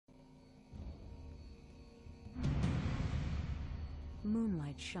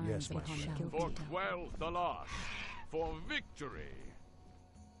Moonlight shines upon the guilty. For 12 the loss, for victory.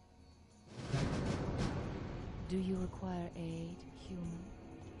 Do you require aid, human?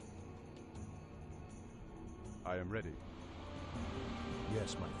 I am ready.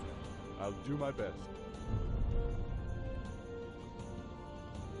 Yes, my friend. I'll do my best.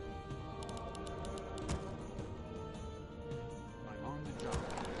 I'm on the job.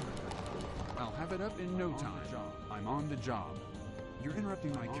 I'll have it up in no time. I'm on the job. You're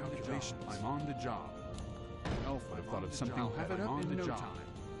interrupting my calculations. I'm on the job. Elf would have thought of something. I'll have it up in no time.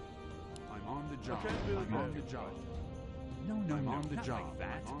 I'm on the job. I'm on the job. No, I'm on the job.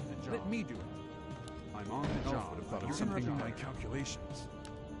 That. Let me do it. I'm on the job. Would have thought of something on my calculations.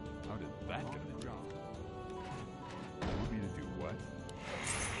 How did that get the job? You want me to do what?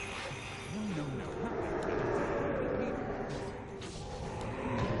 No,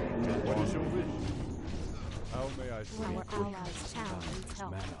 not What is your wish? How may I serve? Our allies' town needs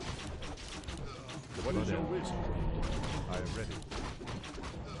help. What is your wish? I am ready.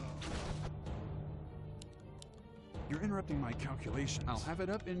 You're interrupting my calculations. I'll have it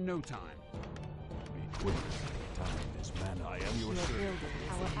up in no time. Be quick. Time is mana. I am your servant.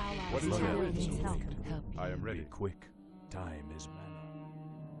 Our allies' What is your town wish? needs help. I am ready. Be quick. Time is mana.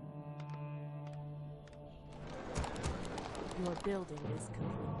 Your building is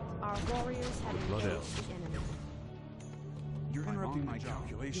complete. Our warriors have Blood engaged elves. the enemy. You're interrupting my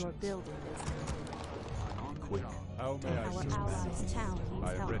calculations. Your building is complete. I'm on the Quick. job. How may I Our serve? allies' town needs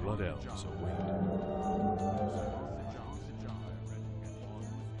I am help. ready. Blood elves await.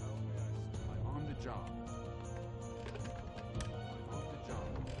 I'm on the job.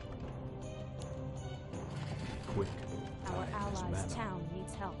 Quick. Our Time is allies' mana. town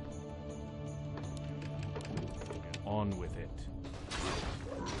needs help. On with it.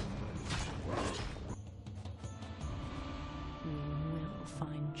 We will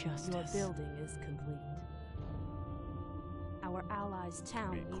find justice. Your building is complete. Our allies'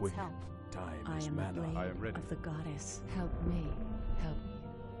 town Be needs quick. help. Time I is am the mana. blade I am ready. of the goddess. Help me. Help you.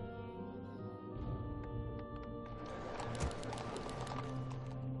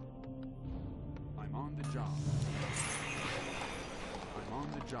 I'm on the job. I'm on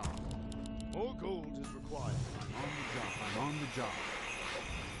the job. More gold is required. I'm on the job.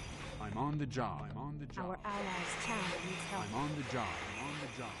 I'm on the job. I'm on the job. Our allies' town needs help. I'm on the job. I'm on the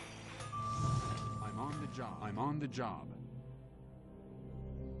job. I'm on the job. I'm on the job.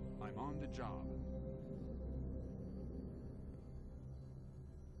 I'm on the job.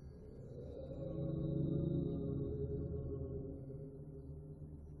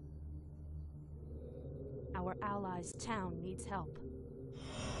 Our allies' town needs help.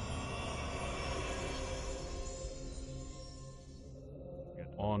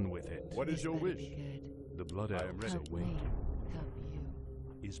 On with it. What is your Better wish? be good. The blood I am elves ready. Help await. me. Help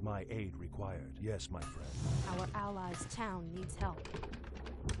you. Is my aid required? Yes, my friend. Our allies' town needs help.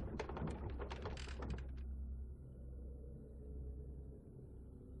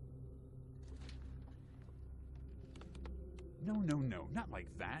 No, not like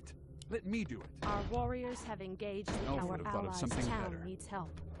that. Let me do it. Our warriors have engaged the Elf our would have thought of allies' something town better. needs help.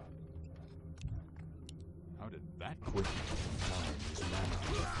 How did that Quick. Time is mana.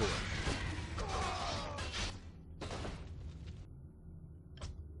 Before.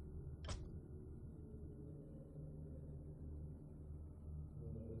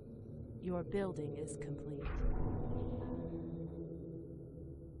 Your building is complete.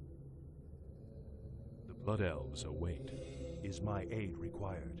 The blood elves await. Is my aid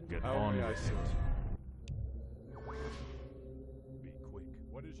required? Get How on may I with serve? it. Be quick.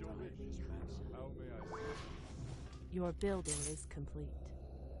 What is your wish? How may I serve? Your building is complete.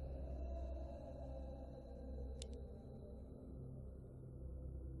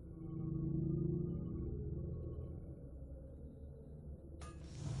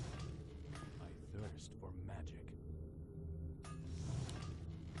 I thirst for magic.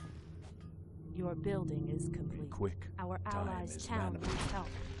 Your building is Be complete. quick. Our Time allies' is town mana. needs help.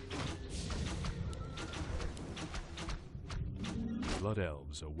 Blood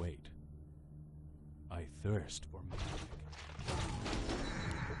elves await. I thirst for magic.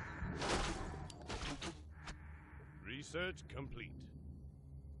 Research complete.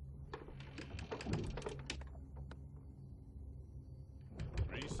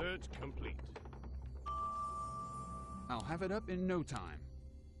 Research complete. I'll have it up in no time.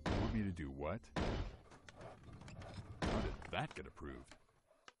 You want me to do what? How did that get approved?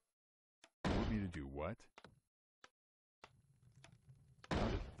 You want me to do what? How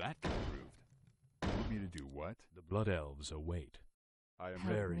did that get approved? You want me to do what? The blood elves await. I am Help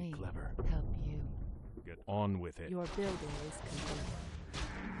ready. Very me. clever. Help you. Get on with it. Your building is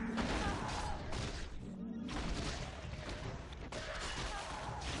complete.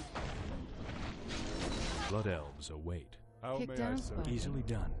 Blood elves await. How Kick may I down serve? spell. Easily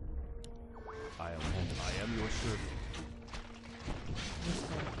done. I am your servant.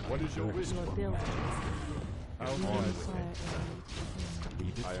 What is your wish? Your building is complete. How You may I require serve? a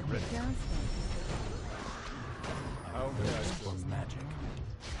Leave it I am to ready. kick down spell. How may I thirst for serve? magic.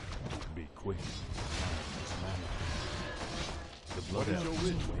 Be quick. Time is mana. The blood What is your elves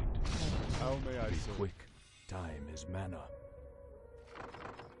wish? await. How may I Be serve? quick. Time is mana.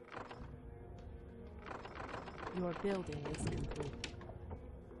 Your building is complete.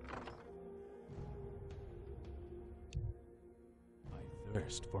 I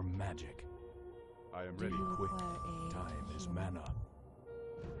thirst for magic. I am Do ready. you Quick. require a Time is healing? mana.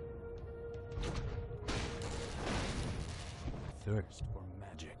 Thirst for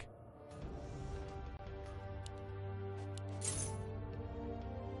magic.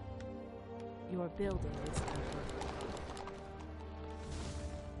 Your building is complete.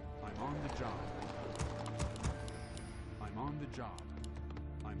 I'm on the job. I'm on the job.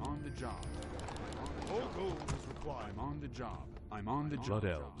 I'm on the job. I'm on the All job. gold is required. I'm on the job. I'm on the Blood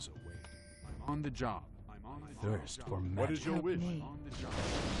job. elves await. I'm on the job. I'm on the Thirst job. for magic. What is your Help wish? me. I'm on the job.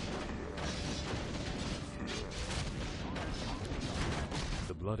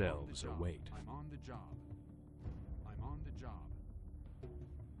 The blood elves await. I'm on the job. I'm on the job.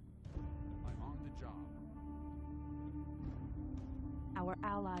 I'm on the job. Our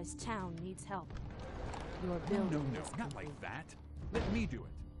allies' town needs help. Your No, building no, is not complete. like that. Let me do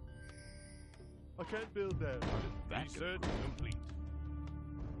it. I can't build there. Research complete.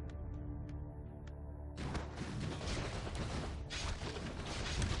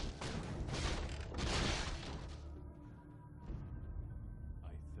 I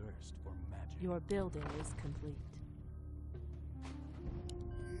thirst for magic. Your building is complete.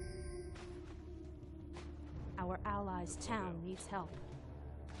 Our allies' town needs help.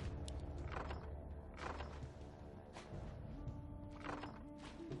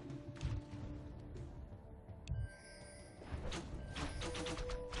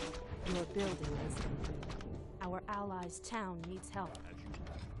 Your building is complete. Our allies' town needs help. I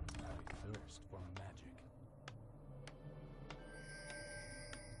thirst for magic.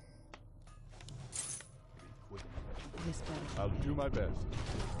 Be quick. This better. I'll do my best.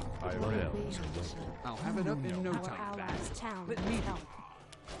 I am Blood ready. elves await. I'll have it up in no Our time. allies' town Let me needs do help.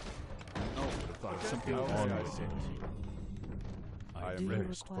 Oh, would have thought of something How else. may I with serve? I I am Do you ready.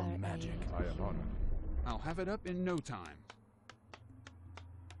 thirst for require magic. a- I am honored. I'll have it up in no time.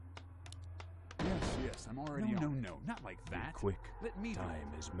 Yes, yes, I'm already on. No, no, not like Be that. quick. Let me do it.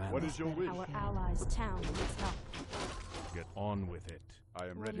 Time is mana. What is your wish? Our allies' town needs help. Get on with it. I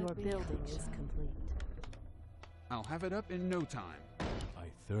am ready. Your building is complete. I'll have it up in no time. I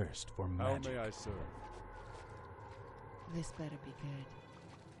thirst for How magic. may I serve? This better be good.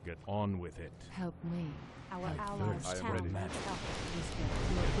 Get on with it. Help me. Our I allies' thirst town for needs magic. help. This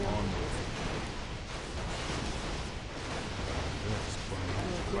better. Your building is complete. Thirst for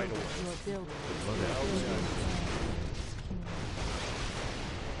magic. Your building is Blood elves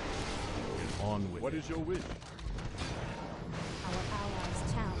Get on with What it. is your wish? Our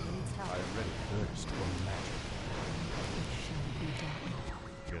allies' town needs help. I am ready. Thirst for magic. It shall be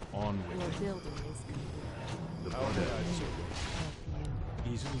done. Get on with Your it. building is complete. The How blood may I elves serve? await. Help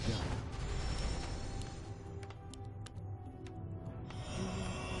you. Easily done.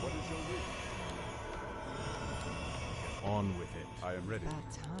 What is your wish? Get on with it. I am ready.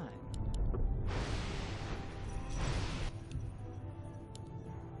 About time.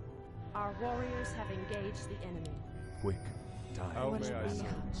 Our warriors have engaged the enemy. Quick. Time How is may I mana.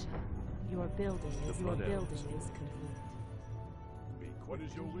 serve? Your building The is blood elves complete. Be What quick.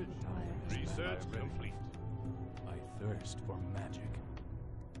 is your wish? Time is mana. Research complete. I thirst for magic.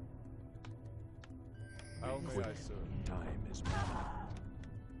 How may I serve? Time is mana.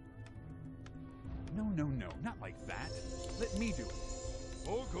 No, no, no, not like that. Let me do it.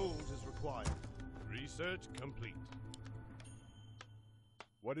 More gold is required. Research complete.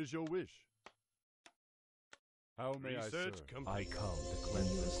 What is your wish? How may I Research serve? complete. I come to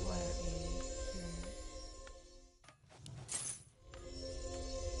cleanse this land.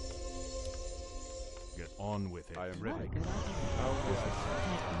 Get on with it. I am ready. What a good idea. How may I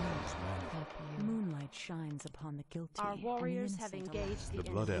Time is mana. Moonlight shines upon the guilty. Our and warriors the have innocent engaged alike.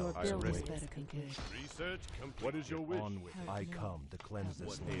 The blood Your elves I am building ready. is complete. Research complete. What is your wish? On with it. I come to cleanse this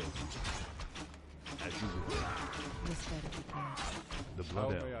What land. As you will. This better be good. The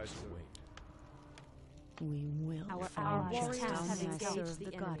blood How may I elves serve? await. We will Our find warriors justice. have How may I engaged serve the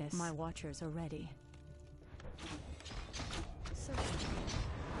the enemy. goddess? My watchers are ready. I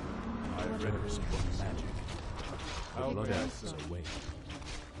am ready. Thirst for magic. How The blood may I elves serve? await.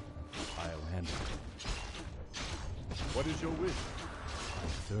 I'll handle it. What is your wish? I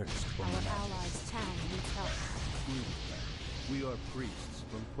thirst for Our magic. allies' town needs help. We are priests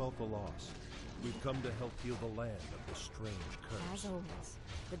from 12th Alost. We've come to help heal the land of the strange As curse. always,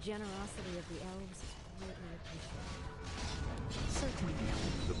 the generosity of the elves is greatly appreciated. Certainly.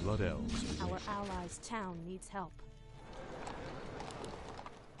 The blood elves Our await. allies' town needs help.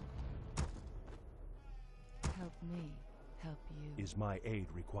 Help me, help you. Is my aid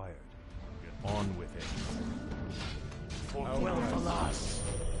required? Get on with it. For 12 alas!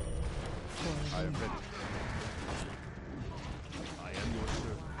 I am ready. I am your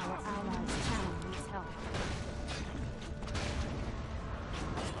servant. Our allies' town needs help.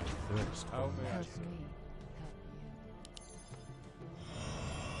 Thirst How for may I Help serve? me, help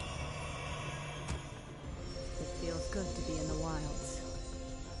you. It feels good to be in the wilds.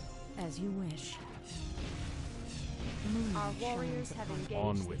 As you wish. Moon Our warriors shines have upon engaged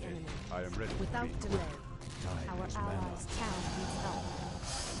On the with it. enemy. I am ready. Without Be delay, Time our is mana. allies' town needs help.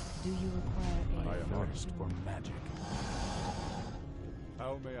 Do you require aid? I am Thirst for magic.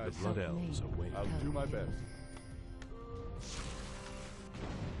 How may I The blood serve? elves await. I'll do my best.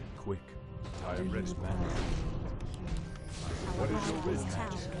 Quick. I Do am you ready. require mana. Our What is your allies' wish?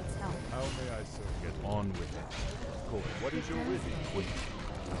 town needs help. How may I serve? Get on with it. Of course. What is your wish? Quick.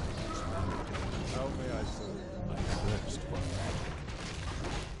 Time is mana. How may I serve? I thirst for magic.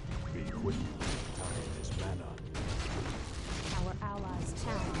 Be quick. Time is mana. Our allies'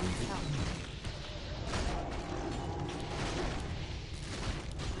 town needs help.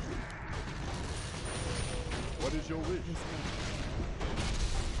 What is your wish?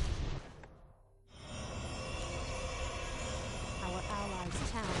 Our allies'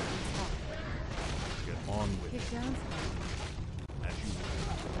 town needs help. Get on with Kick it. down. As you will.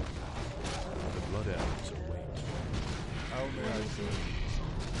 The blood elves await. How may I serve?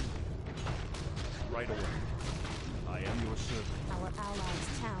 Right away. I am your servant. Our allies'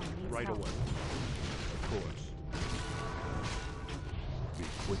 town needs Right help. away. Of course. Be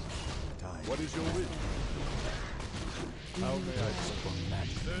quick. Time. What is your wish? How may I Thirst serve? for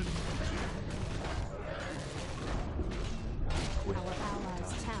magic. Quick. Our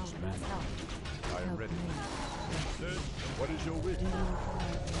allies' Time town is needs mana. help. I am Help ready. me. What is your wish? Do you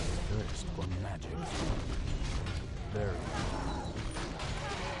require aid? Thirst for magic. Very.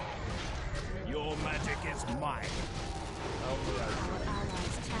 Your magic is mine. How may I serve? Our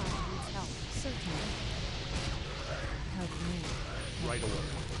allies' town needs help. Certainly. Help me. Right away.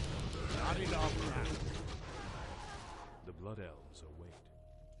 Not enough now. The blood elves await.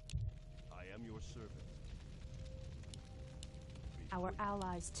 I am your servant. Our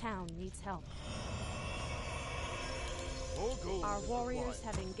allies' town needs help. Koga Our is warriors required.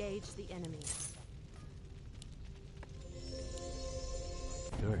 have engaged the enemy.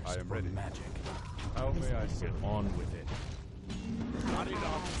 Thirst I am for ready. magic. How may I Get serve? on with it. Our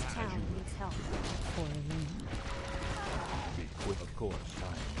allies' town needs help. For a ring Be quick. Of course.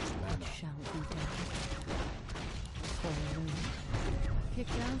 Time is mana. shall be done. For a ring. Kick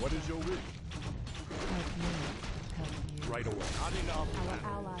down. What is your wish? Help me. Help you. Right away. Not enough Our now.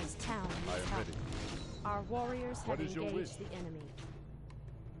 allies' town I needs am help. ready. Our warriors What have is your engaged wish? the enemy.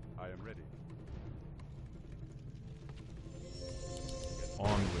 I am ready. Get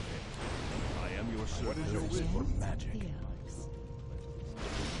on with it. I am your What servant. is your Thirst wish? for Against magic. the elves.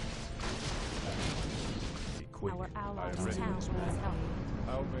 Be quick. Our allies' ready. town needs help.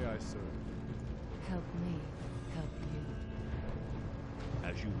 How may I serve? Help me. Help you.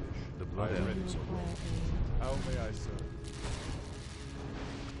 As you wish. The blood I am Do you ready. elves require await. aid? How may I serve?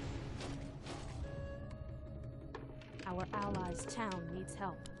 Our allies' town needs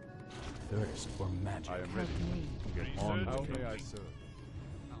help. Thirst for magic. I am Help ready. me. Get on How with may it. I serve?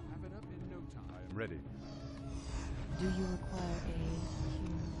 I'll have it up in no time. I am ready. Do you require aid here?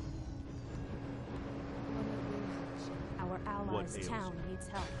 Our allies' ails town you? needs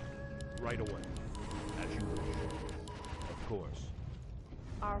help. Right away. As you wish. Of course.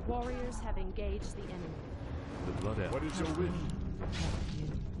 Our warriors have engaged the enemy. The blood elves. What is your Help wish? me. Help you.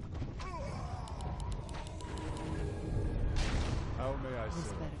 How may I This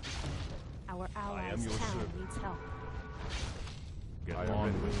serve? better be good. Our am allies' your town servant. needs help. Get I am on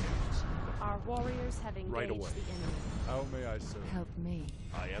ready. with it. Our warriors have engaged Right away. the enemy. How may I serve? Help me.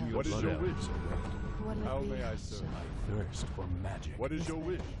 I am Help your What is Blood your servant. wish? elves await. What'll How it be? may I serve? I thirst for magic. What is your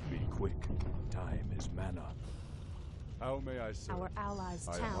wish? Be quick. Time is mana. How may I serve? Our allies'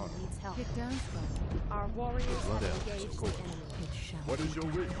 I am town honored. needs help. Kick down slowly. Our warriors blood have elves, engaged of the course. enemy. It shall What be is your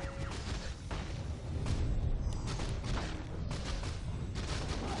done. wish?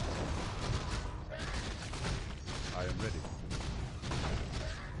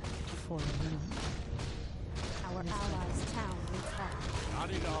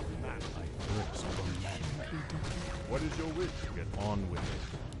 enough magic. I thirst for magic. What is your wish? Get on with it.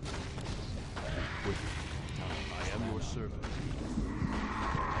 Be quick. Time. I am your servant.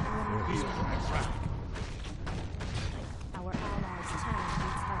 Heal and track. Our allies' town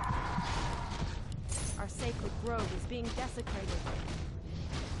needs help. Our sacred grove is being desecrated.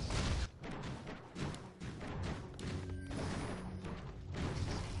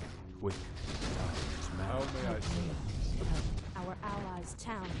 Quick. Time is How magic. may I serve? Our allies'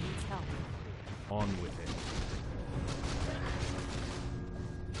 town needs help. On with it.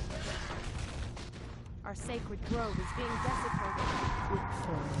 Our sacred grove is being desecrated.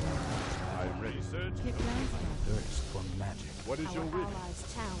 I am ready. Research. Thirst for magic. What is your Our wish? allies'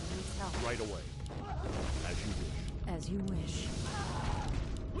 town needs help. Right away. As you wish. As you wish.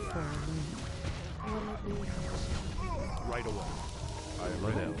 Will it be Right away. I am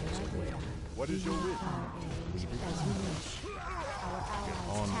Blood ready. elves await. What is your wish? as you wish? Our allies'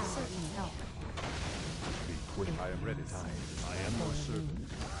 on town with it. needs help. Be quick. I am ready. Time. I am your servant.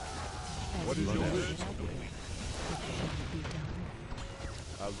 As What is you your wish. wish? It shall be done.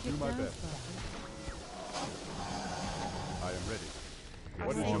 I'll do my best. I am ready. Our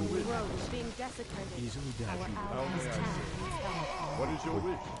What is your sacred wish? grove is being desecrated. Easily Our dashing. How allies' may I town serve? needs help. What is your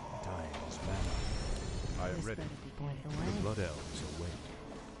wish? Time is mana. I am This ready. better be going The away. blood elves await.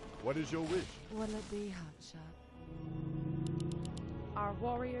 What is your wish? Will it be hotshot? Our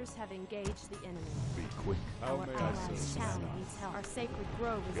warriors have engaged the enemy. Be quick. How Our may I allies' serve? town needs help. Our sacred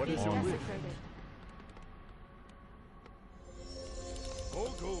grove is What being is your wish? desecrated. All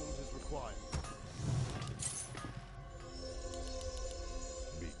gold is required.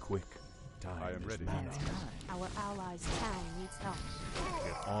 Be quick. Time I am is ready. mana. Our allies' town needs help.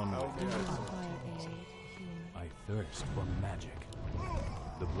 Get on How with may it. I serve? Require aid. I thirst for magic.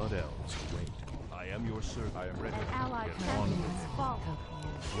 The blood elves await. I am your servant. I am ready. An allied Get champion on. has fallen.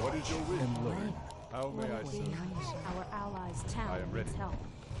 What is your wish? And learn. How may I serve? Our allies' I town am ready. needs help.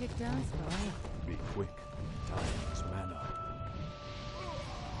 Kick down for Be quick. Time is mana.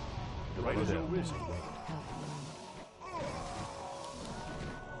 The Right blood as your elves wish. await. help me.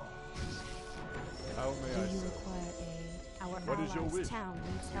 How may Do I you serve? require aid? Our What is your allies' wish? town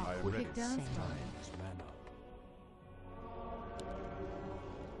needs I help. am ready. Kick down Time for is mana.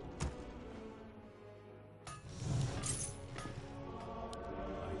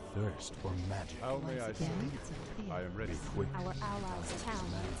 I thirst for magic. How may I Once again, serve? it's a Teal. I am ready. Quick. Our allies' town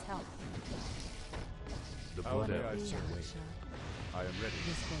needs help. The How blood may I elves serve? await. Hotshot. I am ready.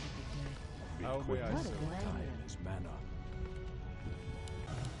 This better be good. Be How may quick. I What a serve? gladiator. Time is mana.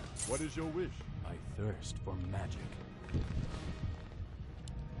 What is your wish? I thirst for magic.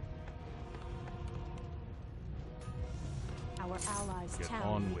 Our allies' Get town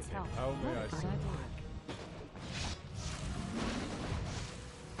on needs with it. help. How may I Good serve? work.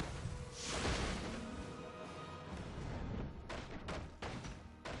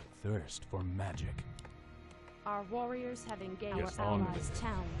 Thirst for magic. Our warriors have engaged. Get Our on allies' with it.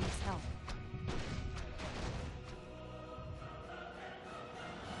 town needs help.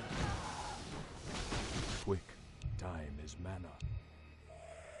 Quick. Time is mana.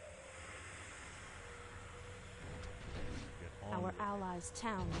 Get on Our with it. allies'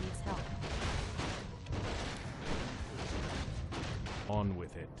 town needs help. On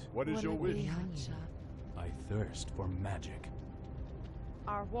with it. What is Will your it wish? be hotshot? I thirst for magic.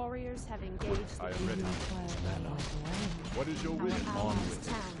 Our warriors have engaged the I am Do you ready. require aid? Like away. What is your Our wish? On allies' with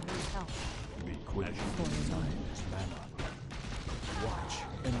it. town needs help. Be quick. Time is mana. Watch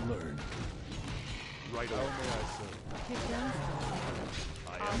and learn. Right How may I serve? Kick down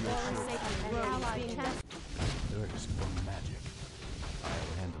for I Our am your warriors' servant. sacred grove is being desecrated. Thirst for magic.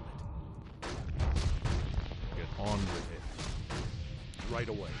 I'll handle it. Get on with it. Right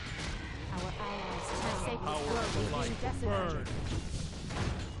away. Our allies' town sacred Power grove of the is being light desecrated. burn.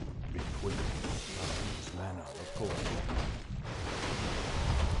 Be quick. Time is mana, of course.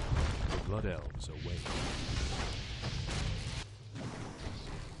 The blood elves await.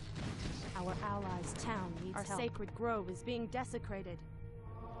 Our allies' town needs help. Our sacred grove is being desecrated.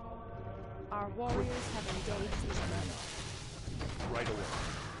 Our warriors have engaged the enemy. Mana. Right away.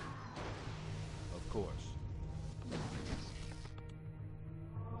 Of course.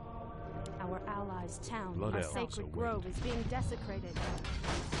 Our allies' town, Blood our elves sacred await. grove is being desecrated.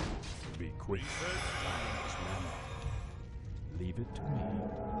 Be quick. Time is mana. Leave it to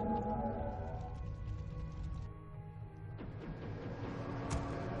me.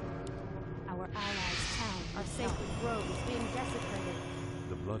 Our allies' town, our sacred grove is being desecrated.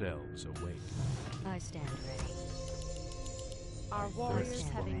 The blood elves await. I stand ready. Our warriors thirst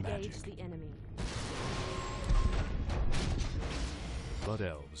have for engaged magic. the enemy. Blood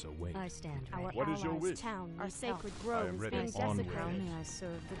elves await. I stand Our ready. What is your allies' wish? town Our needs sacred help. grove am is ready. being On with desecrated. How it. may I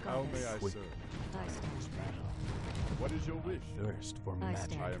serve the How goddess? may I Quick. serve? I stand ready. What is your wish? Thirst for I magic.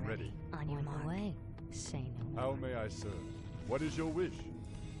 stand I am ready. On your way. Say no How more. may I serve? What is your wish?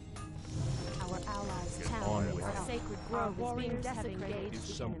 Our allies' Get town on needs with help. it. Our sacred grove is being desecrated. Is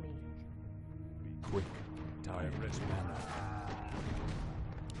The some- enemy. Be quick. Time am is ready. mana.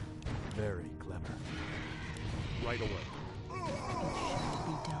 Very clever. Right away. Be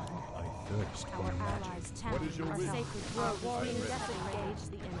done. I thirst for Our magic. allies' town What is your our wish? sacred grove I am is being ready. desecrated.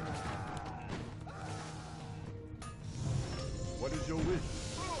 The enemy. What is your wish?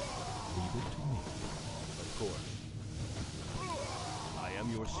 Leave it to me. Of course. I am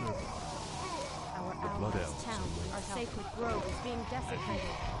your servant. Our blood allies' elves town, await. our sacred grove is being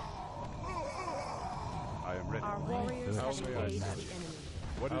desecrated. I am ready. Our warriors How have may I engaged serve? the enemy.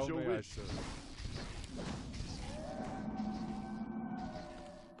 What How is your may I wish? serve?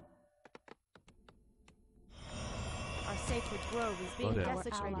 Our sacred grove is being Blood elves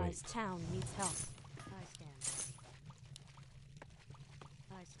desecrated. Our await. allies' town needs help. I stand ready.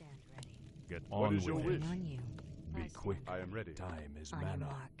 I stand ready. Get What on is your with wish? it. On you. Be I stand quick. I am ready. Time is On your mana.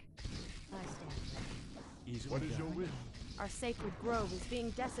 mark. I stand ready. Easily What is your done. wish? Our sacred grove is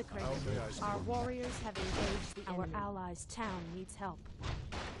being desecrated. How may I serve? Our warriors have engaged the enemy. Our allies' town needs help.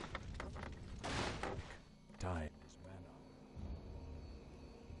 Time is mana.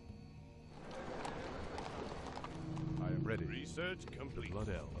 I am ready. Research The complete. blood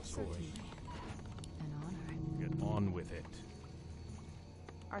elves await. An honor. Get on with it.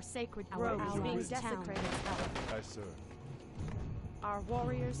 Our sacred Our grove is being allies' desecrated. I serve. Our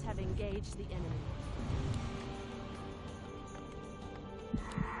warriors have engaged the enemy.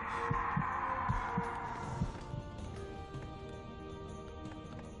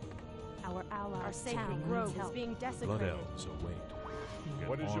 Our allies' our sacred town grove needs is help. being Blood desecrated. elves await. Get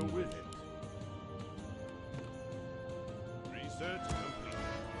What is on your with wish? it. Research complete.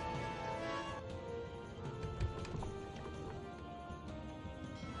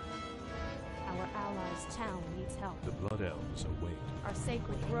 Our allies' town needs help. The blood elves await. Our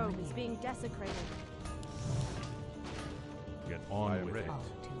sacred grove is being desecrated. Get I on am with ready. it.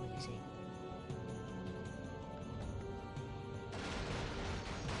 Oh, too easy.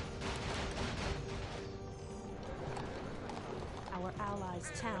 Our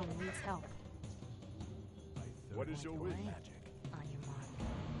allies' town needs help. I What thirst is your for wish? magic. On your mark.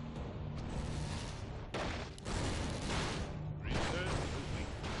 Research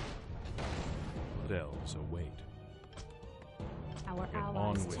complete. Blood elves await. Our Get on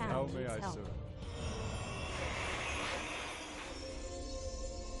allies' with it. town How needs may I help. serve?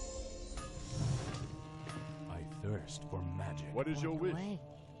 I thirst for magic. What is your wish? Away.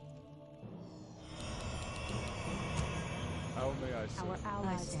 How may I serve? Our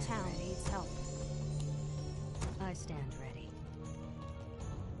allies' stand town ready. needs help. I stand ready.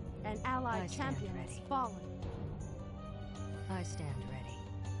 An I allied stand champion has ready. fallen. I stand ready.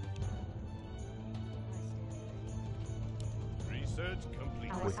 I stand Research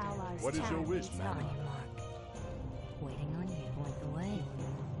complete. Our Quick. allies' What is town your wish, needs ready. On help. your mark. Waiting on you. Point the way.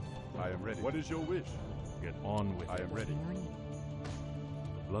 I am ready. What is your wish? Get on with I it. am ready. Waiting on you.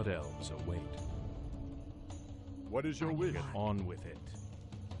 Blood elves await. What is your wish? Get on with it.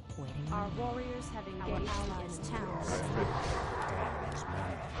 Waiting Our on you. warriors have engaged the allies' town. I am ready. Time is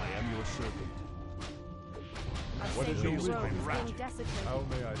mana. I am your servant. Our What is sacred your wish? grove is being Ratchet. desecrated. How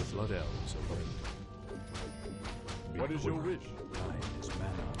may I The serve? blood elves await. Be What is your quick. wish? Time is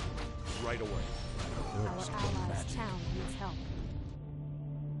mana. Right away. Our Thirst for allies' magic. town needs help.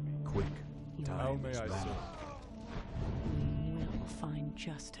 Be quick. You How Time may is I mana. serve? We will find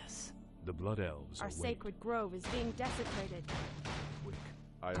justice. The blood elves Our await. sacred grove is being desecrated. Quick.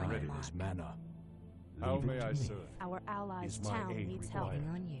 I am Time ready. is mana. How Leave it may to I me. serve? Our allies' Is my town aid needs help. Waiting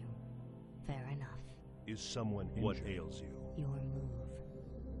on you. Fair enough. Is someone injured? What ails you? Your move.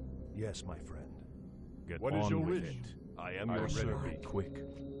 Yes, my friend. Get What on is your with wish? it. I am I your am servant. ready. Be quick.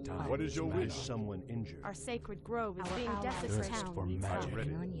 Time What is your mana. wish? Is someone injured? Our sacred grove is Our being allies' desecrated. Thirst Town for needs help. magic. ready.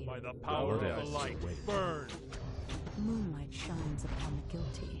 Waiting on you. By the The power blood of the elves light, await. burn. Moonlight shines upon the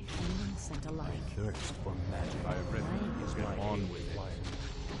guilty and innocent I alike. thirst for magic. I am ready. Is Get my on aid with it. required?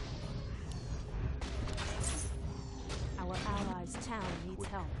 Our allies' town needs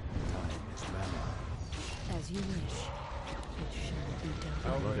help. Time is mana. As you wish. It shall be How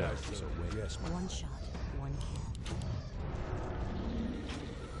done. Blood may I elves serve? await. Yes, my One shot, one kill.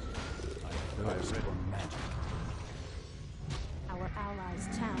 I thirst ready. for magic. Our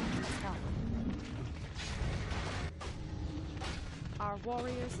allies' town needs help. Our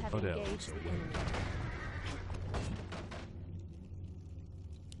warriors have Blood engaged elves the await. enemy.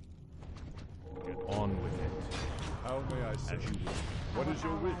 How may I serve? As you wish. What Our is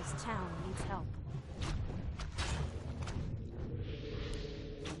your wish? allies' town needs help.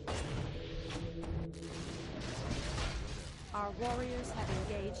 Our warriors have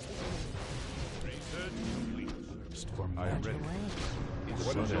engaged the enemy. Research complete. For I am magic. ready.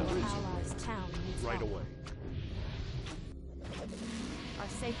 What is your Our wish? allies' town needs Right help. away. Our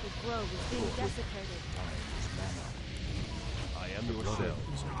sacred grove is being desecrated. I am your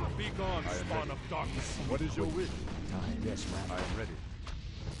servant. Be gone, spawn of darkness. What is your wish? Yes, I am ready.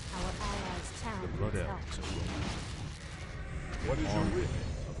 Our allies' town Blood needs help. elves away. What is your wish?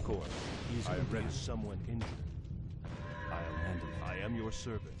 Of course. I am ready. Is someone injured? I'll handle it. I am your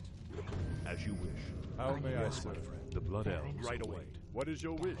servant. As you wish. How may I Yes, my serve? friend. The blood elves Right away. What is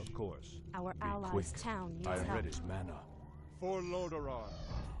your wish? Of course. Our allies' quick. town needs I am help. ready. It's mana. For Lordaeron.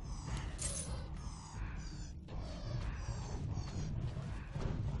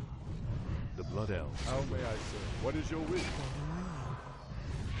 The blood elves. How may I serve? What is your wish?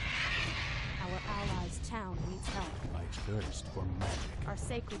 Our allies' town needs help. I thirst for magic. Our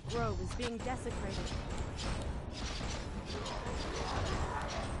sacred grove is being desecrated.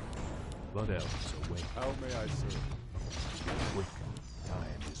 Blood elves awake. How may I serve? Quick.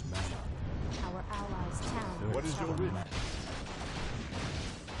 Time is mana. Our allies' town needs What is your help. wish?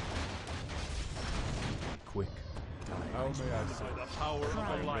 Quick. Time. How may I By serve? the power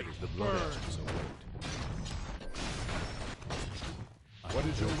of the light, The blood burn. elves await. What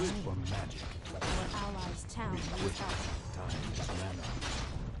is your wish? For magic. Our allies' town Quick. needs help. Time is mana.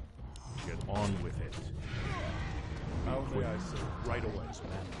 Get on with it. How may I serve? Right away.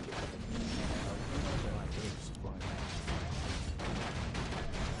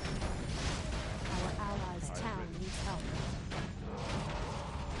 Our allies' town needs help.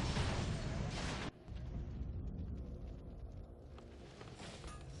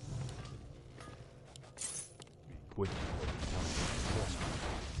 Quick.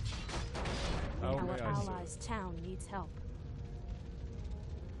 How Our may I serve? allies' town needs help.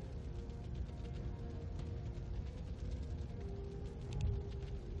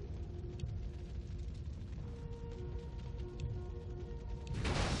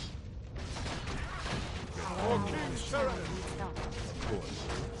 Our allies' town needs help. Of course.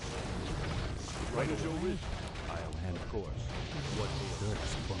 What is your wish? I'll hand, of course. What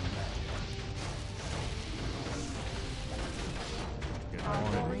thirst for magic. Get Our on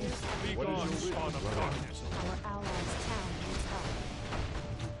it. warriors have Be What is gone, your wish? spawn of darkness. Our allies' town needs help.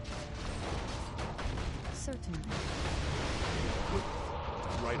 Certainly.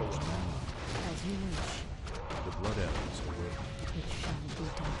 Right away. As you wish. The blood elves awake. It shall be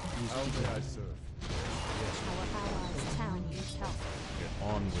done. How may I serve? Our allies' town needs help. Get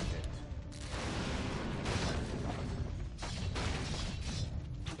on with it.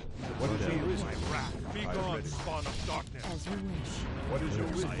 What is your wish? My wrath. Be I am gone, ready. spawn of darkness. As you wish. What is your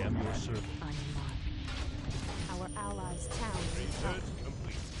wish? I am your servant. I am mine. Our allies' town needs help. Research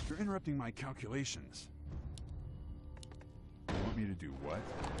complete. You're interrupting my calculations. You want me to do what?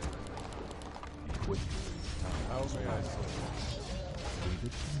 Be quick. How may I serve? Leave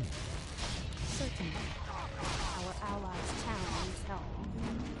it to me. Certainly. Our allies' town needs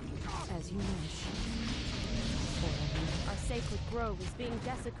help. As you wish. Our sacred grove is being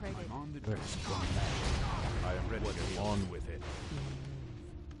desecrated. I'm on the Thirst for magic. I am ready. Get on with it.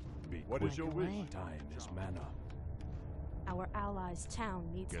 Be What quick. is your wish? Time is mana. Our allies' town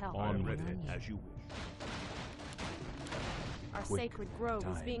needs Get help. on with ready. it as you wish. Our quick. sacred grove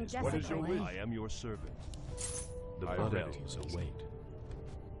is Time being is What is your desecrated. wish? I am your servant. The I am blood ready. elves await.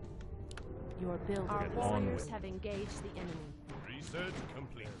 Your building. Our Get on warriors with it. have engaged the enemy. Research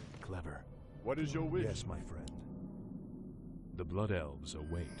complete. Clever. What is your wish? Yes, my friend. The blood elves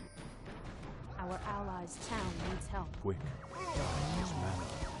await. Our allies' town needs help. Quick. Time is mana.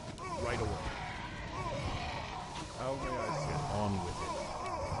 Right away. How may I serve? Get on with it.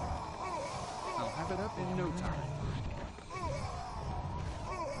 I'll have it up in no time.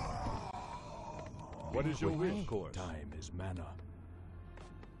 What is your Quick. wish? Of course. Time is mana.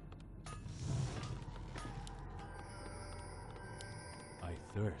 I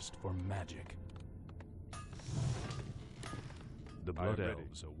thirst for magic. The blood am ready.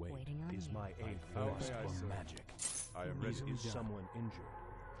 elves await. Waiting on Is you. my aid How may thirst I for serve? magic? I am ready. Is someone injured?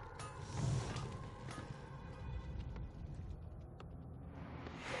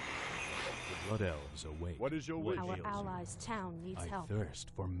 The blood elves await. What is your wish? Our ails you? allies' town needs I help. thirst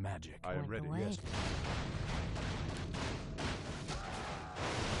for magic. I am Like ready. the way. Yes.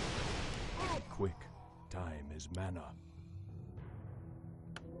 Quick. Time is mana.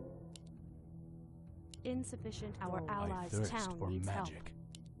 Insufficient. Our I allies' thirst town for needs help. magic.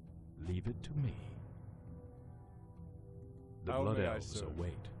 Leave it to me. The How Blood may I Elves serve?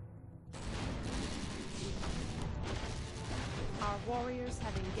 await. Our warriors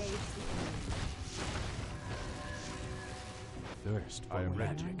have engaged the enemy. Thirst for I am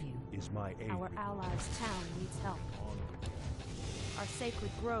ready. magic. Is my aid Our required? allies' town needs help. On with it. Our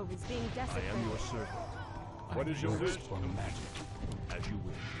sacred grove is being I desecrated. am your servant. What is your Thirst wish? for magic. As you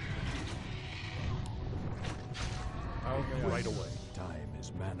wish. How may I Right serve? away. Time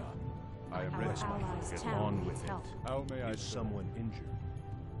is mana. I am Our ready. allies' Get town on needs with it. help. How may I Is serve? someone injured?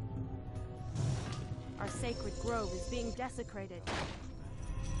 Our sacred grove is being desecrated.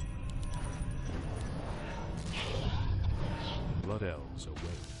 Blood Elves await.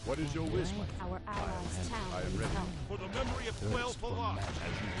 What is your wish? Our allies' town I am needs ready. help. For the memory of Thirst for magic.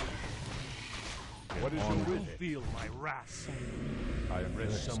 What is on your with wish? it. Feel my wrath. I am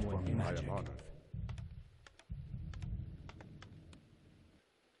ready. Thirst Someone for in I magic. am honored.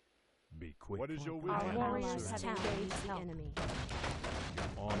 Be quick. What is your wish? Our I am warriors servant. have engaged the enemy.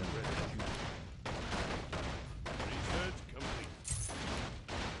 On with it. Research complete.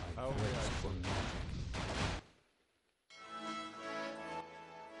 How may I Thirst for serve? magic.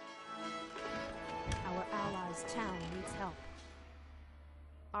 Our allies' town needs help.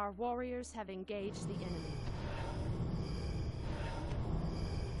 Our warriors have engaged the enemy.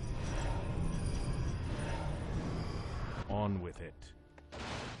 On with it.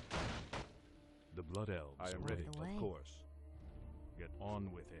 The Blood Elves I am await. ready. the way. Of course. Get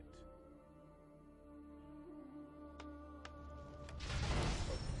on with it.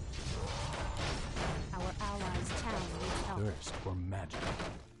 Our allies' town needs help. Thirst for magic.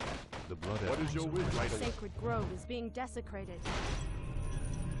 The Blood What Elves is your wish? Our Right away. sacred grove is being desecrated.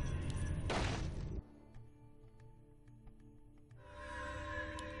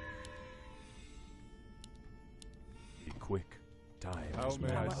 Be quick. Time How is may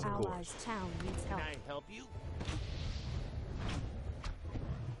I mana. Our serve? allies' town needs help. help you?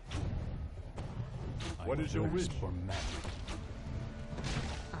 I What is your thirst wish? for magic.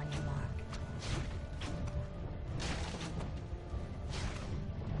 On your mark.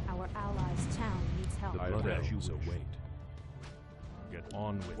 Our allies' town needs help. The I Blood am as you Elves wish. await. Get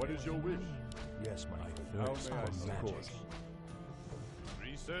on with What it. is your wish? Yes, my friend. How Thirst may I for serve? magic. Of course.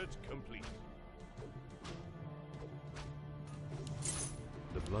 Research complete.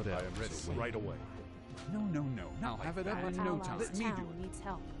 The Blood I Elves am ready. await. Right away. No. I'll have it up Our in no time. allies' Let me do town it. needs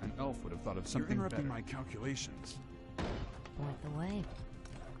help. An elf would have thought of something You're interrupting my calculations. Point the way.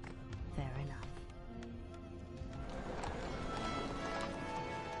 Fair enough.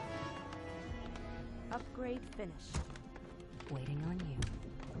 Upgrade finished. Waiting on you.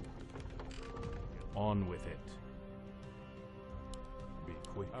 On with it. Be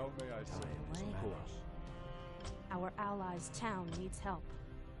quick. How may I serve? Time is Wait. mana. Of course. Our allies' town needs help.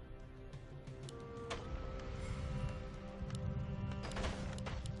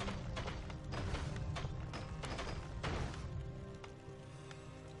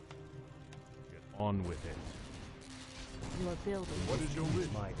 Get on with it. Your building. What is your wish?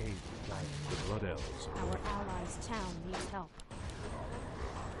 My aid required. The Blood Elves Our await. allies' town needs help.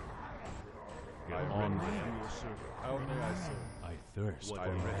 Get I am on ready. with I am it. your servant. How may I serve? I thirst I for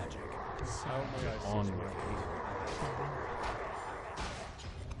am ready. magic. How may I serve? On with it.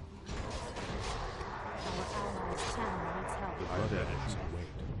 Our allies' town needs help. The I am Blood ready. Elves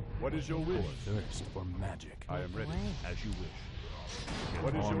await. What is your wish? Thirst for magic. I am ready. Way. As you wish.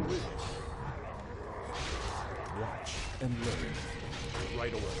 What is on your with wish? Watch and learn.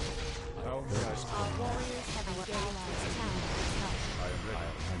 Right away. How may I Thirst serve? Our warriors have engaged allies' town needs help. I am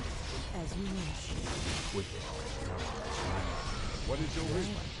ready. As you wish. quick. What is your wish?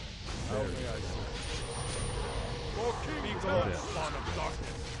 How may I serve? For King Blood God, Elves Son of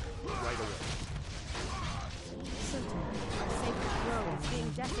Darkness. Right away. Certainly, our sacred grove is being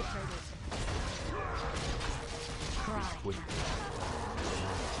desecrated. Cry. Quick.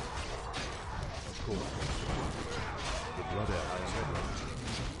 Of course. The Blood Elves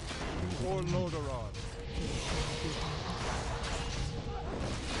For Lordaeron.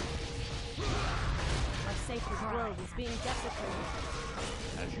 Our sacred grove is being desecrated.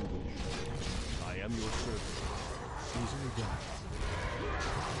 As you wish. I am your servant. easily done.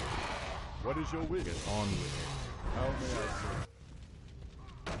 What is your wish? On with it. How may I serve?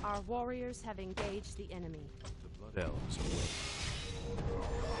 Our warriors have engaged the enemy. The Blood Elves await.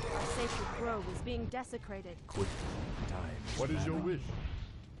 Our sacred grove is being desecrated. Quick. Time. What is your wish?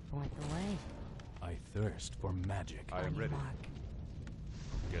 Point the way. I thirst for magic. I am On your ready. mark.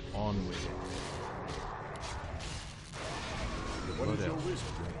 Get on with it. The What Blood is your Elves wish?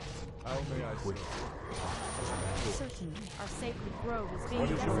 await. How may I Quick. serve? Certainly. Our sacred grove is being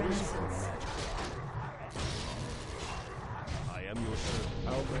What is your wish? desecrated. For magic. am your servant.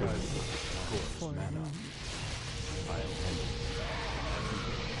 How may I serve? Course, mana. I'll handle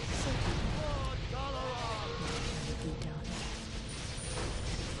it. Be done.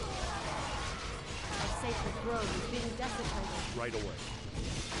 Our sacred grove is being desecrated. Right away.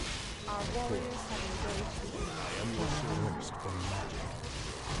 Our warriors have engaged the enemy. I am your servant. Thirst for magic.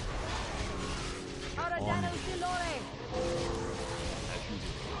 As you wish.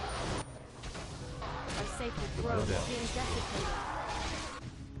 Our sacred grove is being desecrated.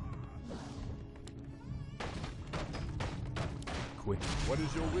 Quick. What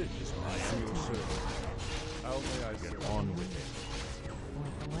is your wish? I am your servant. How may I Get serve? on with it.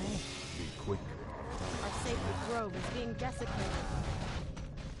 Point the way. Be quick. Our sacred grove is being desecrated.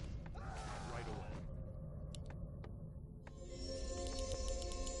 Right away.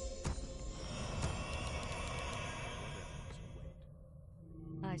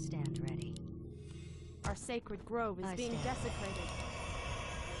 I stand ready. Our sacred grove is I being stand. desecrated.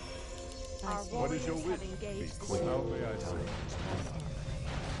 I Our stand. What is warriors your have wish? engaged the quick. How enemy. may I serve? I stand ready.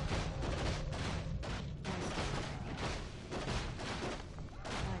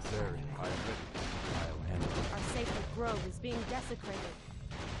 Very. I am ready. I'll handle it. Our sacred grove is being desecrated.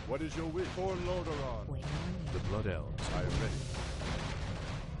 What is your wish? For Lordaeron. Waiting on The Blood Elves. I am ready.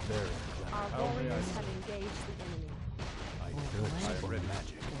 Very clever. Our How may I warriors serve? have engaged the enemy. I I thirst am for ready.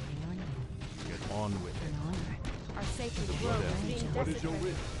 magic. you. Waiting on you. Get on with An it. honor. Our sacred Blood grove is Elves. being What is your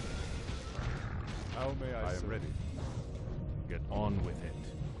desecrated. wish? How may I I am serve? ready. Get on with it.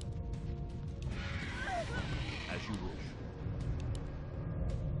 As you wish.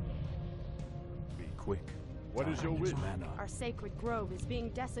 Be quick. What is your Time wish? Mana. Our sacred grove is being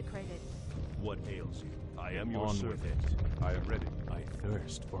desecrated. What ails you? I am your On servant. with it. I am ready. I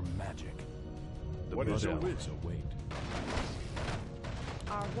thirst for magic. The What is Blood your Elves wish? await.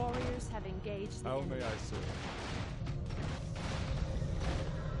 Our warriors have engaged the How enemy. may I serve?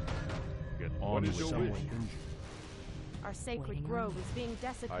 Get What on is with your someone wish? injured. Our sacred Waiting on grove you. is being I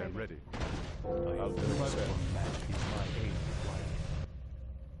desecrated. am ready. I I'll do my thirst best. for magic. Is my aid required?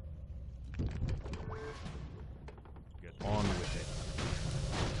 Get on with it.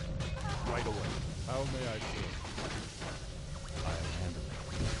 Right away. How may I serve? I'll handle it.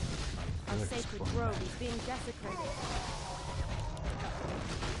 I Our thirst sacred for grove magic. is being desecrated.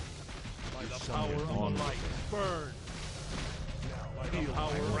 By the Some power get of the on with light, it. burn. By the Teal, power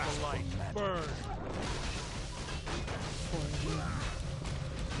I of thirst the for light, magic. burn. For you.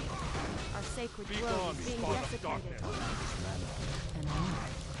 Our sacred Be grove gone, is being spawn of desecrated. darkness. Mana. An honor.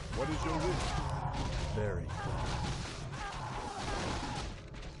 What is your wish? Very clever.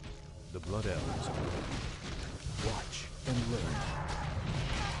 The Blood Elves await. Watch and learn.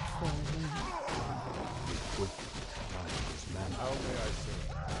 For you. Be quick. Time is mana. How may I serve?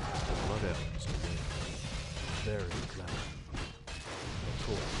 The Blood Elves await. Very clever. Of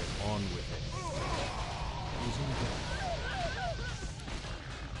course, get on with it. Easily done.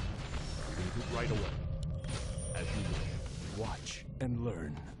 Leave it Right away. As you wish. Watch and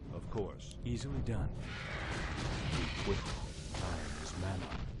learn. Of course. Easily done. Be quick. Time is mana.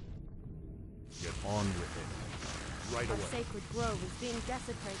 Get on with it. Right Our away. sacred grove is being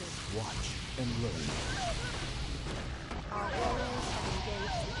desecrated. Watch and learn. Our warriors have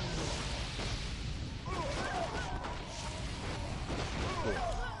engaged the enemy.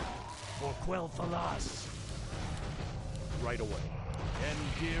 For Quel'Thalas. Right away.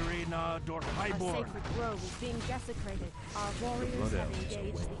 Endirina Dor Our Highborne. sacred grove is being desecrated. Our warriors Blood have Elves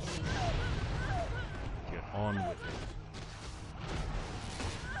engaged the await. enemy. Get on with it.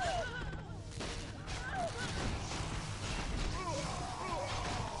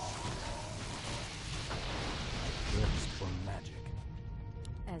 Thirst for magic.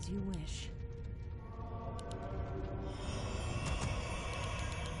 As you wish.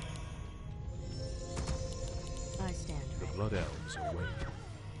 I stand The ready. Blood Elves await.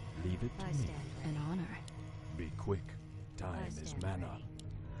 Leave it to I me. stand. An honor. Be quick. Time is stand mana. ready.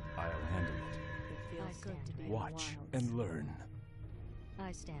 I'll handle it. It feels I good to stand be ready. in the Watch wilds. and learn.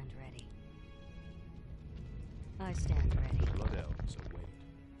 I stand ready. I stand ready. Blood Elves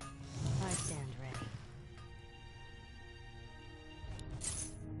await. I stand ready.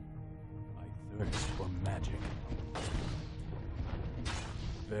 I thirst for magic.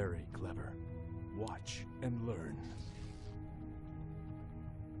 Very clever. Watch and learn.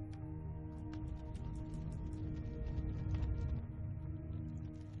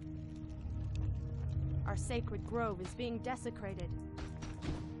 Our sacred grove is being desecrated.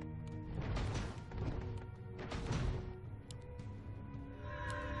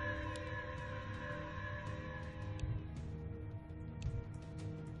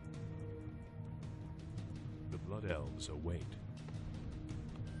 The Blood Elves await.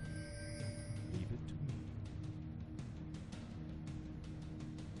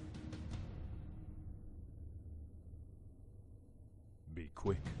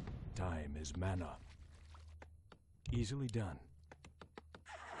 quick. Time is mana. Easily done.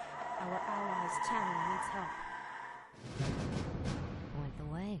 Our allies' town needs help. Point the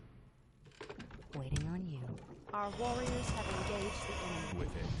way. Waiting on you. Our warriors have engaged the enemy.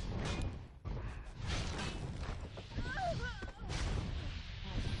 With it.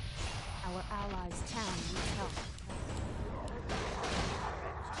 Our allies' town needs help.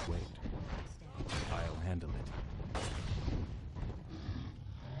 Wait. I'll handle it.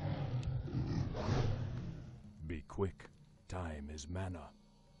 Be quick. Time is mana.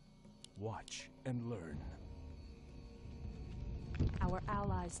 Watch and learn. Our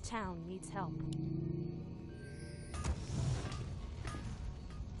allies' town needs help.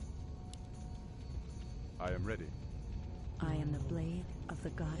 I am ready. I am the blade of the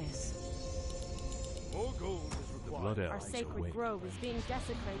goddess. More gold is The required. blood Our elves sacred await. grove is being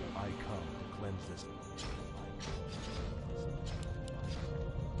desecrated. I come to cleanse this.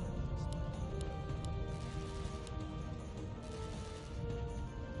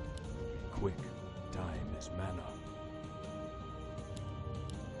 Quick. Time is mana.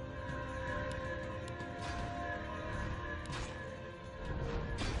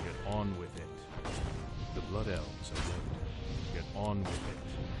 Get on with it. The blood elves await. Get on with it.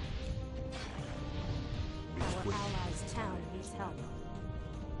 Be Our quick. allies' town needs help.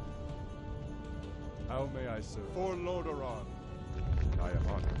 How may I serve? For Lordaeron. I am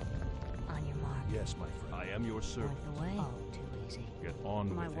honored. On your mark. Yes, my friend. I am your servant. Point the way. Oh, too easy. Get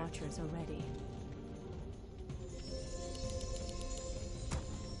on My with watchers are ready.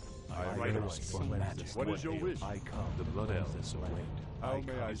 I am right ready. away. for Cleanse magic. this What is your land. wish? I come The to blood cleanse elves this await. land. How I may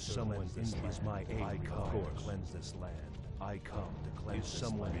come I as serve? someone This needs land. my aid. I come. to Course. cleanse this land. I come to cleanse Is this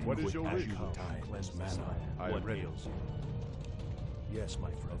someone land. What is your I wish? come to Time cleanse is this mana. land. I am What ready. ails you? Yes,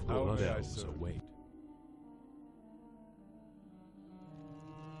 my friend. The How blood may I elves serve? await.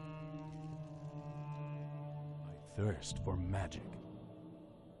 I thirst for magic.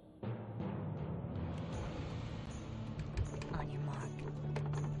 On your mark.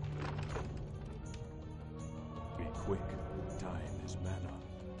 Be quick. Time is mana.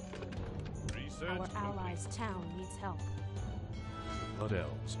 Research Our complete. allies' town needs help. Blood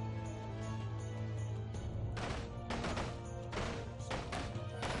elves.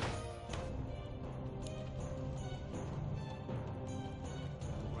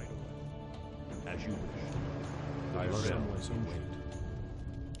 Right away. As you wish. I am Blood ready. elves await.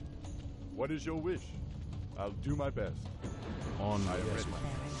 What is your wish? I'll do my best. On I am with ready. it.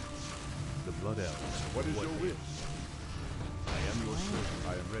 There is. The blood elves. What is your wish? I am your servant.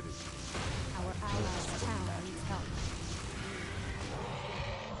 I am ready. Our allies' town needs help.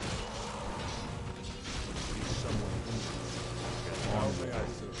 Be someone Get How on may with I it.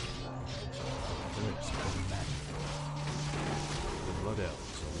 serve? Thirst for magic. The blood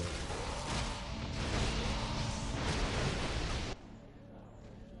elves await.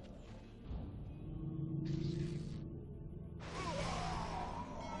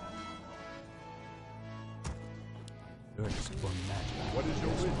 Thirst for magic. What is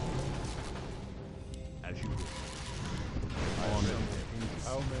your wish? As you wish. I am On ready. it.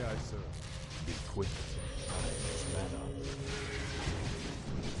 How may I serve? Be quick. Time is mana.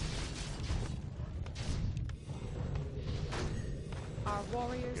 Our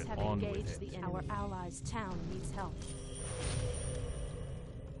warriors Get have on with engaged it. the enemy. Our allies' town needs help.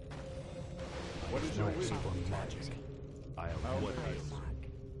 What is your wish? Thirst for magic. I'll How what may I ails. serve?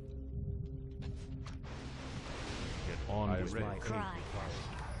 Get on I am with ready. it. Cry.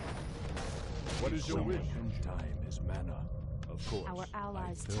 What is your Someone wish? in time is mana. Of course. Our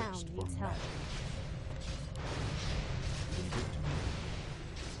allies' I town thirst for needs help. magic. Leave it to me.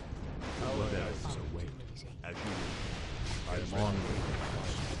 How Blood may I elves serve? await. Easy. As you wish. I I am am on ready. with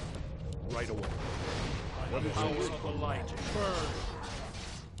it. Right away. What is your wish? For light. Burn.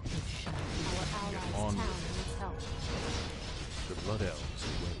 Our allies' on town with it. needs help. The blood elves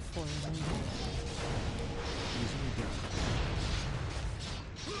await. For you. Easily done.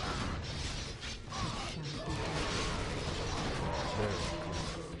 Very good.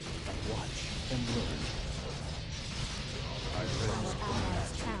 Watch and learn. I am Our ready.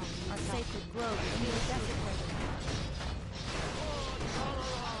 allies' town, our sacred grove is being desecrated.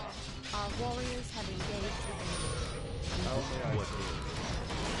 Our warriors have engaged the enemy. How may I What serve? ails?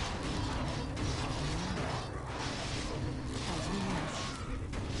 As you wish.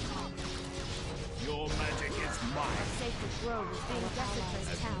 Your magic is Our mine. sacred grove is being desecrated.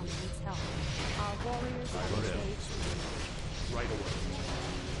 Our town needs help. Our warriors have Blood elves. engaged the enemy. Right away.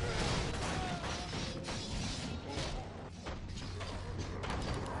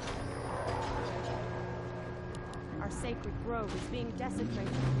 Our sacred grove grove is being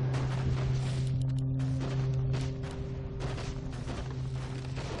desecrated.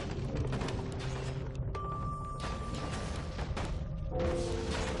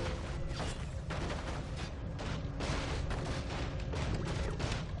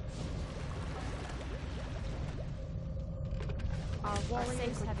 Our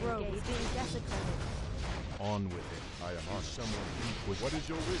warriors have engaged, is being desecrated. On with it. I am on. Someone What is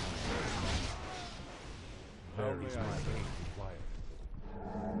your wish? How There may is I my serve? aid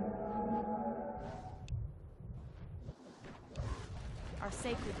required. Our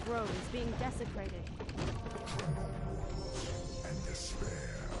sacred grove is being desecrated. And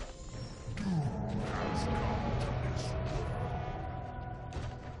despair.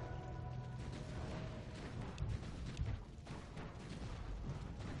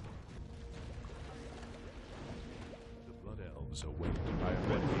 The blood elves await. I am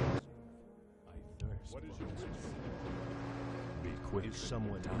ready. I thirst. What is your wish? Be quick. Is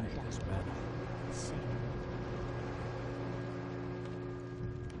someone Time is mana.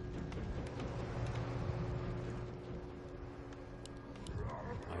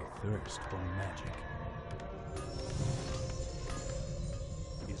 I thirst for magic.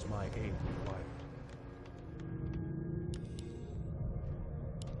 Is my aid required?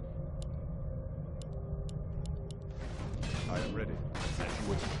 I am ready. As you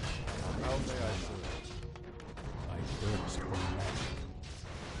wish. How may I serve? I thirst for magic.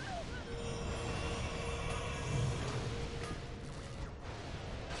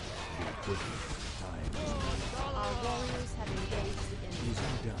 Be quick. Time is mana. Our warriors have engaged the enemy. Easy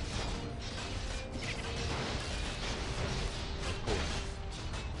done. Of course.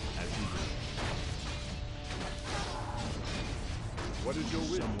 As you wish. What is your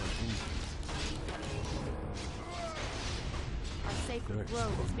wish? Someone injured. Our sacred Thirst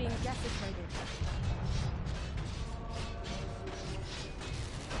grove for is being magic. desecrated.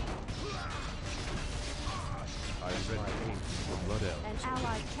 I am ready. The blood elves. An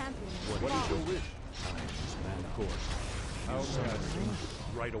allied champion has What is your fallen. wish? Time is mana. Of course. How may I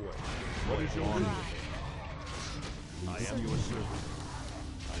serve? Right away. What is your On wish? with it. I am your servant.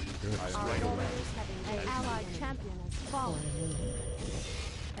 I thirst I am Our right away. warriors have engaged. An allied champion has fallen.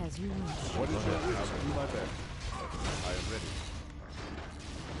 As you wish. What is your wish? I will do my best. I am ready.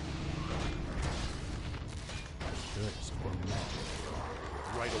 I thirst for magic.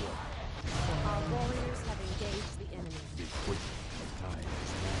 Right away. Our warriors have engaged the enemy. Be quick. Time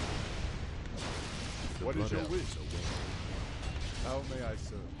is mana. The What is blood your elves wish? await. How may I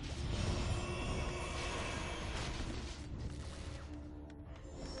serve?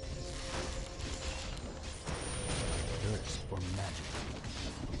 Thirst for magic.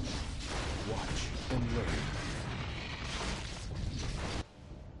 Watch and learn.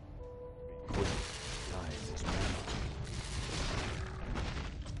 Be quick. Time is mana.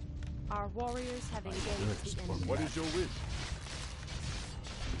 Our warriors have engaged thirst the for enemy. What is your wish?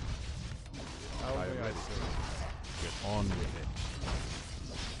 How I am may I ready. serve? Get on with it.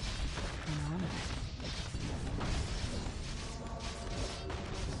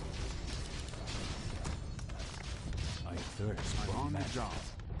 I thirst I'm for on the magic. job.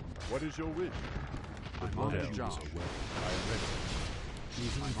 What is your wish? I'm on Blood the elves job. await. I am ready.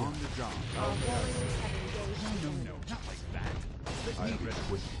 Easily I'm on done. the job. Our warriors have engaged the No, enemy. no, not like that. I am ready.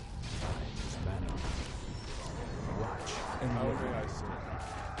 Quick. Time is mana. Watch and How learn. may I serve?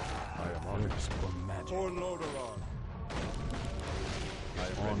 I am on. Thirst for magic. For Lordaeron. I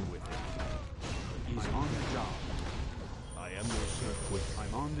am On ready. with it. I'm on the job. I am your servant. Quick.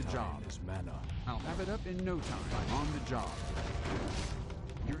 I'm on the Time job. is mana. I'll have it up in no time. I'm on the job.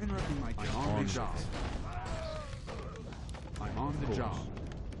 You're interrupting my I'm on on the job. with I'm on the course. job.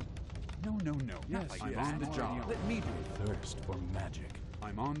 No, no, no. Yes, not like yes. I'm on the job. Let me do it. Thirst for magic.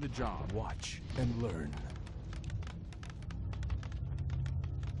 I'm on the job. Watch and learn.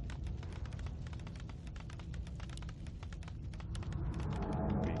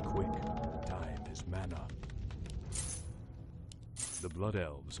 Be quick. Time is mana. The blood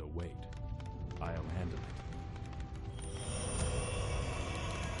elves await. I'll handle it.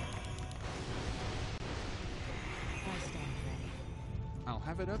 I stand ready. I'll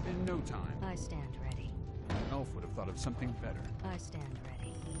have it up in no time. I stand ready. An elf would have thought of something better. I stand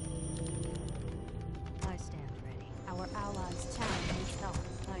ready. I stand ready. Our allies' town needs help.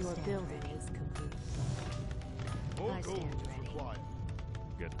 Your stand building ready. is complete. More I gold stand is ready. required.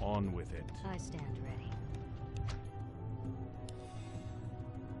 Get on with it. I stand ready.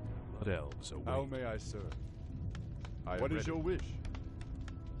 Blood elves await. How may I serve? I am What is ready. your wish?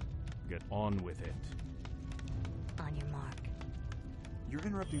 Get on with it. On your mark. You're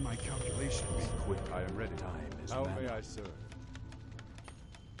interrupting my calculations. Be quick. I am ready. Time is How mana. may I serve?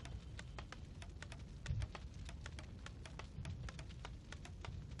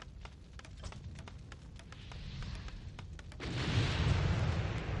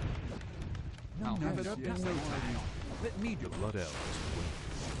 I'll have it up in no time. Let me do The it. Blood Elves win.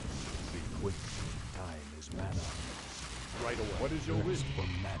 Be quick. Time is mana. Right away. What is your Thirst wisdom? for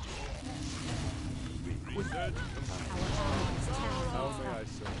magic. Be quick. Research. Our allies' tower How needs may I help.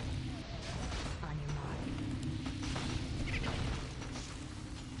 serve? On your mark.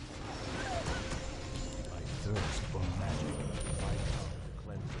 I thirst for magic. I come to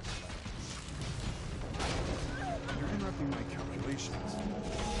cleanse this land. You're interrupting my calculations.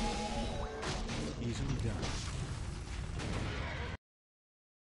 Easily done.